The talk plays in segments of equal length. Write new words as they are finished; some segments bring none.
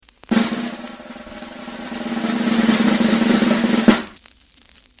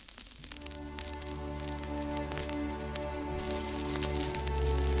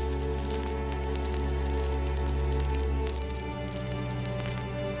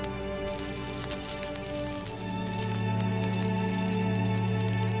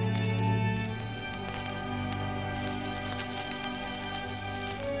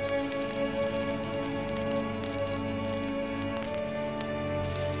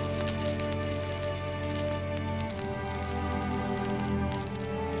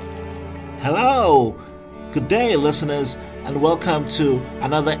Hello, good day, listeners, and welcome to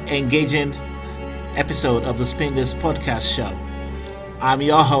another engaging episode of the Spin This Podcast Show. I'm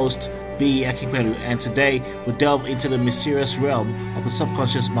your host, B. Akinpelu, and today we delve into the mysterious realm of the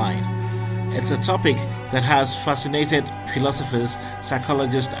subconscious mind. It's a topic that has fascinated philosophers,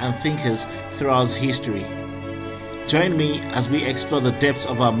 psychologists, and thinkers throughout history. Join me as we explore the depths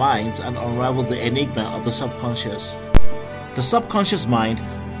of our minds and unravel the enigma of the subconscious. The subconscious mind,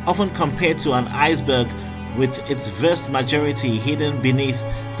 often compared to an iceberg with its vast majority hidden beneath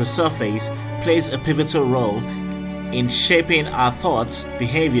the surface, plays a pivotal role in shaping our thoughts,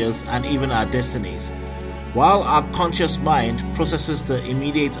 behaviors, and even our destinies. While our conscious mind processes the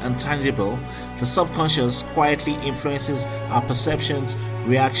immediate and tangible, the subconscious quietly influences our perceptions,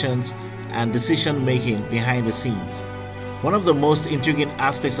 reactions, and decision-making behind the scenes. One of the most intriguing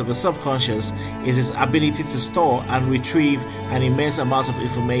aspects of the subconscious is its ability to store and retrieve an immense amount of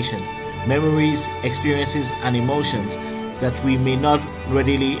information, memories, experiences, and emotions that we may not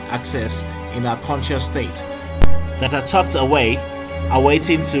readily access in our conscious state, that are tucked away,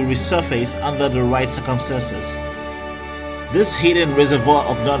 awaiting to resurface under the right circumstances. This hidden reservoir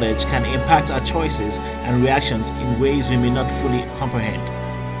of knowledge can impact our choices and reactions in ways we may not fully comprehend.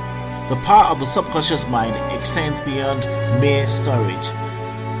 The power of the subconscious mind extends beyond mere storage.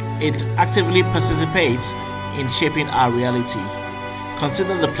 It actively participates in shaping our reality.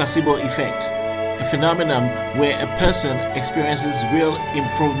 Consider the placebo effect, a phenomenon where a person experiences real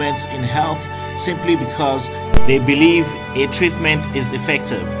improvements in health simply because they believe a treatment is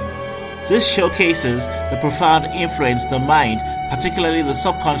effective. This showcases the profound influence the mind, particularly the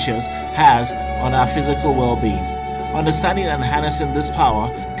subconscious, has on our physical well-being. Understanding and harnessing this power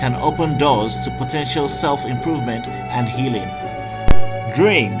can open doors to potential self-improvement and healing.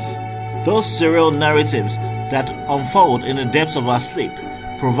 Dreams, those surreal narratives that unfold in the depths of our sleep,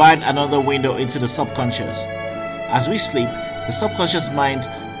 provide another window into the subconscious. As we sleep, the subconscious mind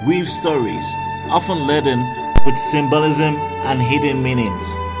weaves stories, often laden with symbolism and hidden meanings.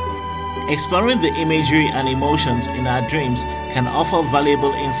 Exploring the imagery and emotions in our dreams can offer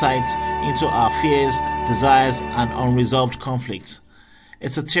valuable insights into our fears, desires, and unresolved conflicts.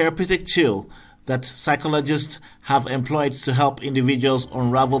 It's a therapeutic tool that psychologists have employed to help individuals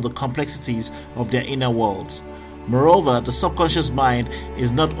unravel the complexities of their inner worlds. Moreover, the subconscious mind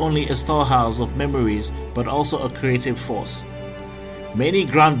is not only a storehouse of memories, but also a creative force. Many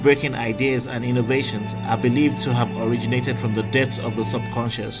groundbreaking ideas and innovations are believed to have originated from the depths of the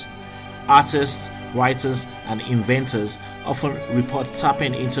subconscious. Artists, writers, and inventors often report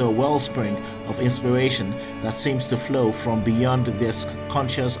tapping into a wellspring of inspiration that seems to flow from beyond their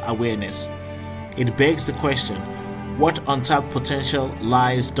conscious awareness. It begs the question, what untapped potential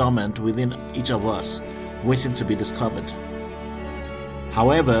lies dormant within each of us, waiting to be discovered?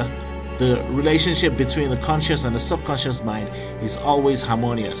 However, the relationship between the conscious and the subconscious mind is always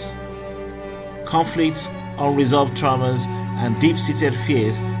harmonious. Conflicts, unresolved traumas, and deep-seated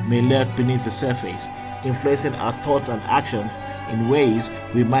fears may lurk beneath the surface, influencing our thoughts and actions in ways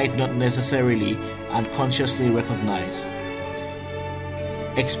we might not necessarily and consciously recognize.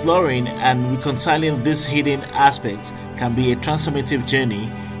 Exploring and reconciling these hidden aspects can be a transformative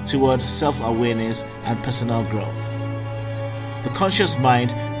journey toward self-awareness and personal growth. The conscious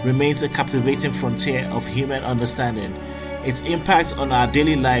mind remains a captivating frontier of human understanding. Its impact on our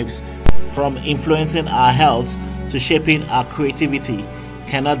daily lives, from influencing our health to shaping our creativity,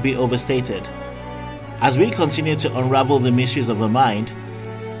 cannot be overstated. As we continue to unravel the mysteries of the mind,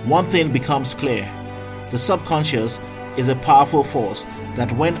 one thing becomes clear. The subconscious is a powerful force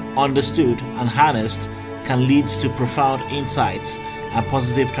that, when understood and harnessed, can lead to profound insights and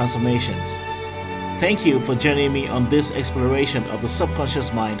positive transformations. Thank you for joining me on this exploration of the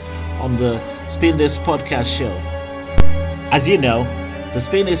subconscious mind on the Spin This Podcast Show. As you know, the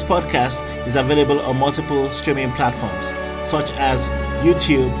Spin This Podcast is available on multiple streaming platforms such as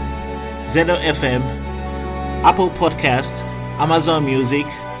YouTube, Zeno FM, Apple Podcasts, Amazon Music,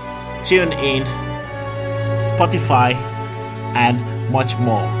 TuneIn, Spotify, and much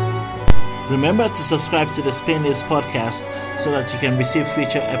more. Remember to subscribe to the Spin This Podcast so that you can receive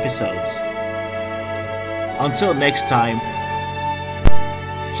future episodes. Until next time,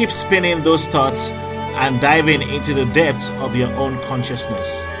 keep spinning those thoughts and diving into the depths of your own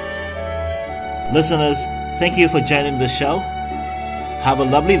consciousness. Listeners, thank you for joining the show. Have a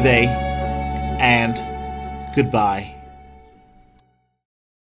lovely day and goodbye.